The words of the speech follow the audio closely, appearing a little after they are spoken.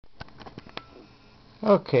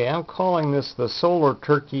Okay, I'm calling this the Solar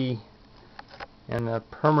Turkey and the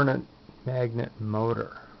Permanent Magnet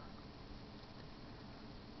Motor.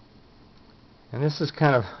 And this is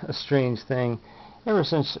kind of a strange thing. Ever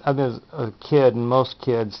since I've been a kid, and most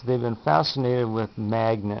kids, they've been fascinated with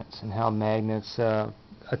magnets and how magnets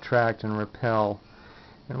attract and repel.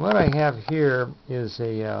 And what I have here is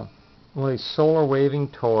one of these solar waving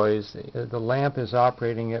toys. The lamp is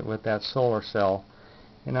operating it with that solar cell.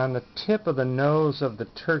 And on the tip of the nose of the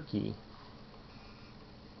turkey,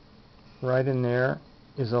 right in there,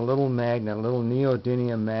 is a little magnet, a little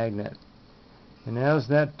neodymium magnet. And as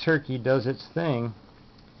that turkey does its thing,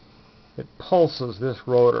 it pulses this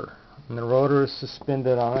rotor. And the rotor is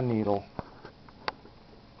suspended on a needle.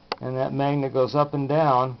 And that magnet goes up and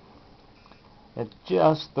down at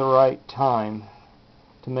just the right time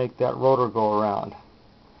to make that rotor go around.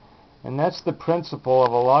 And that's the principle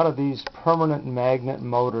of a lot of these permanent magnet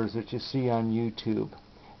motors that you see on YouTube.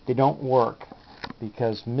 They don't work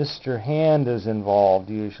because Mr. Hand is involved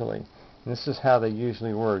usually. And this is how they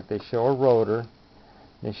usually work. They show a rotor,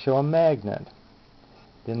 they show a magnet,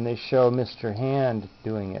 then they show Mr. Hand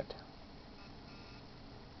doing it.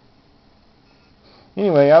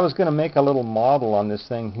 Anyway, I was going to make a little model on this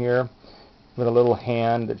thing here with a little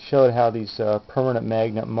hand that showed how these permanent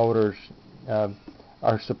magnet motors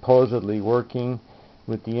are supposedly working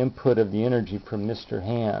with the input of the energy from Mr.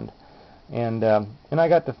 Hand. And I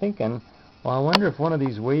got to thinking, well, I wonder if one of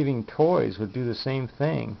these waving toys would do the same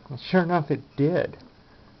thing. And sure enough, it did.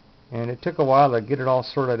 And it took a while to get it all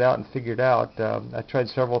sorted out and figured out. I tried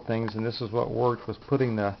several things, and this is what worked, was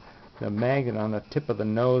putting the magnet on the tip of the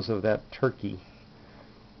nose of that turkey.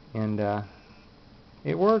 And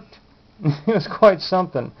it worked. It was quite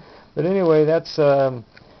something. But anyway, that's the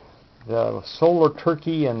Solar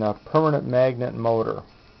Turkey and the Permanent Magnet Motor.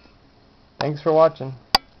 Thanks for watching.